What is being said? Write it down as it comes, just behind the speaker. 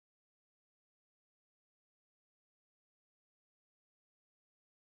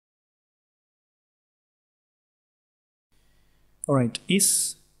Alright,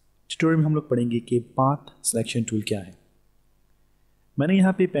 इस tutorial में हम लोग पढ़ेंगे कि पाथ सिलेक्शन टूल क्या है। मैंने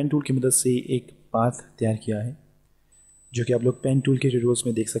यहाँ पे पेन टूल की मदद से एक पाथ तैयार किया है, जो कि आप लोग पेन टूल के ट्यूटोरियल्स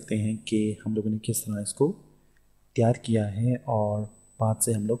में देख सकते हैं कि हम लोगों ने किस तरह इसको तैयार किया है और पाथ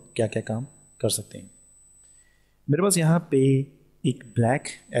से हम लोग क्या क्या काम कर सकते हैं। मेरे पास यहाँ पे एक ब्लैक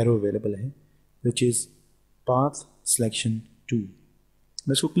एरो अवेलेबल है which is path selection tool.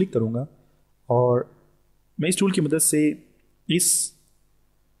 मैं इसको क्लिक करूँगा और मैं इस टूल की मदद से इस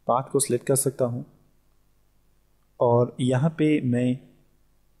पाथ को सिलेक्ट कर सकता हूँ और यहाँ पे मैं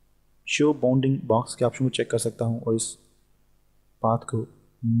शो बाउंडिंग बॉक्स के ऑप्शन को चेक कर सकता हूँ और इस पाथ को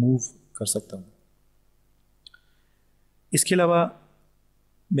मूव कर सकता हूँ। इसके अलावा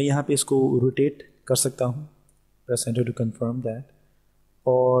मैं यहाँ पे इसको रोटेट कर सकता हूँ, press enter to confirm that,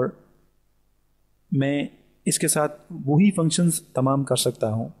 और मैं इसके साथ वही फंक्शंस तमाम कर सकता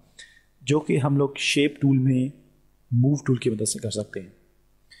हूँ जो कि हम लोग शेप टूल में मूव टूल की मदद से कर सकते हैं।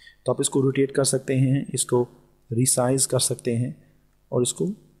 तो आप इसको रोटेट कर सकते हैं, इसको रिसाइज कर सकते हैं और इसको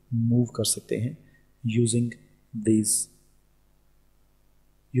मूव कर सकते हैं using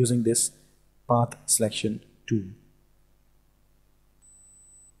this path selection tool.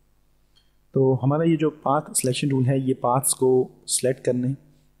 तो हमारा ये जो पाथ सिलेक्शन टूल है, ये पाथ्स को सिलेक्ट करने,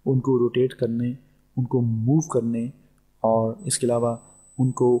 उनको रोटेट करने, उनको मूव करने और इसके अलावा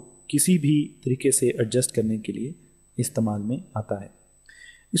उनको किसी भी तरीके से एडजस्ट करने के लिए इस्तेमाल में आता है।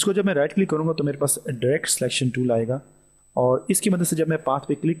 इसको जब मैं राइट क्लिक करूँगा तो मेरे पास डायरेक्ट सिलेक्शन टूल आएगा और इसकी मदद से जब मैं पाथ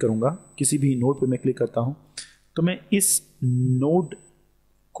पे क्लिक करूँगा, किसी भी नोड पे मैं क्लिक करता हूँ, तो मैं इस नोड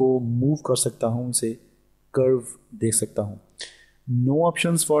को मूव कर सकता हूँ, इसे कर्व देख सकता हूँ। No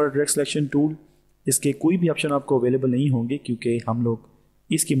options for direct selection tool, इसके कोई भी ऑप्शन आपको अवेलेबल नहीं होंगे क्योंकि हम लोग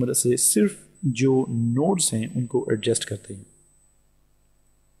इसकी मदद से सिर्फ जो नोड्स हैं उनको एडजस्ट करते हैं।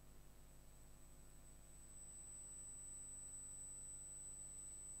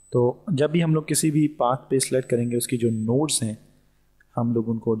 तो जब भी हम लोग किसी भी पाथ पे सिलेक्ट करेंगे, उसकी जो नोड्स हैं हम लोग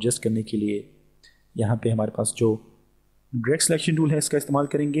उनको एडजस्ट करने के लिए यहाँ पे हमारे पास जो डायरेक्ट सिलेक्शन टूल है इसका इस्तेमाल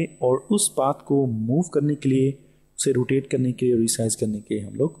करेंगे और उस पाथ को मूव करने के लिए, उसे रोटेट करने के लिए, रिसाइज करने के लिए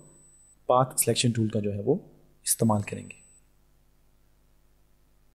हम लोग पाथ सिलेक्शन टूल का जो है वो इस्तेमाल करेंगे।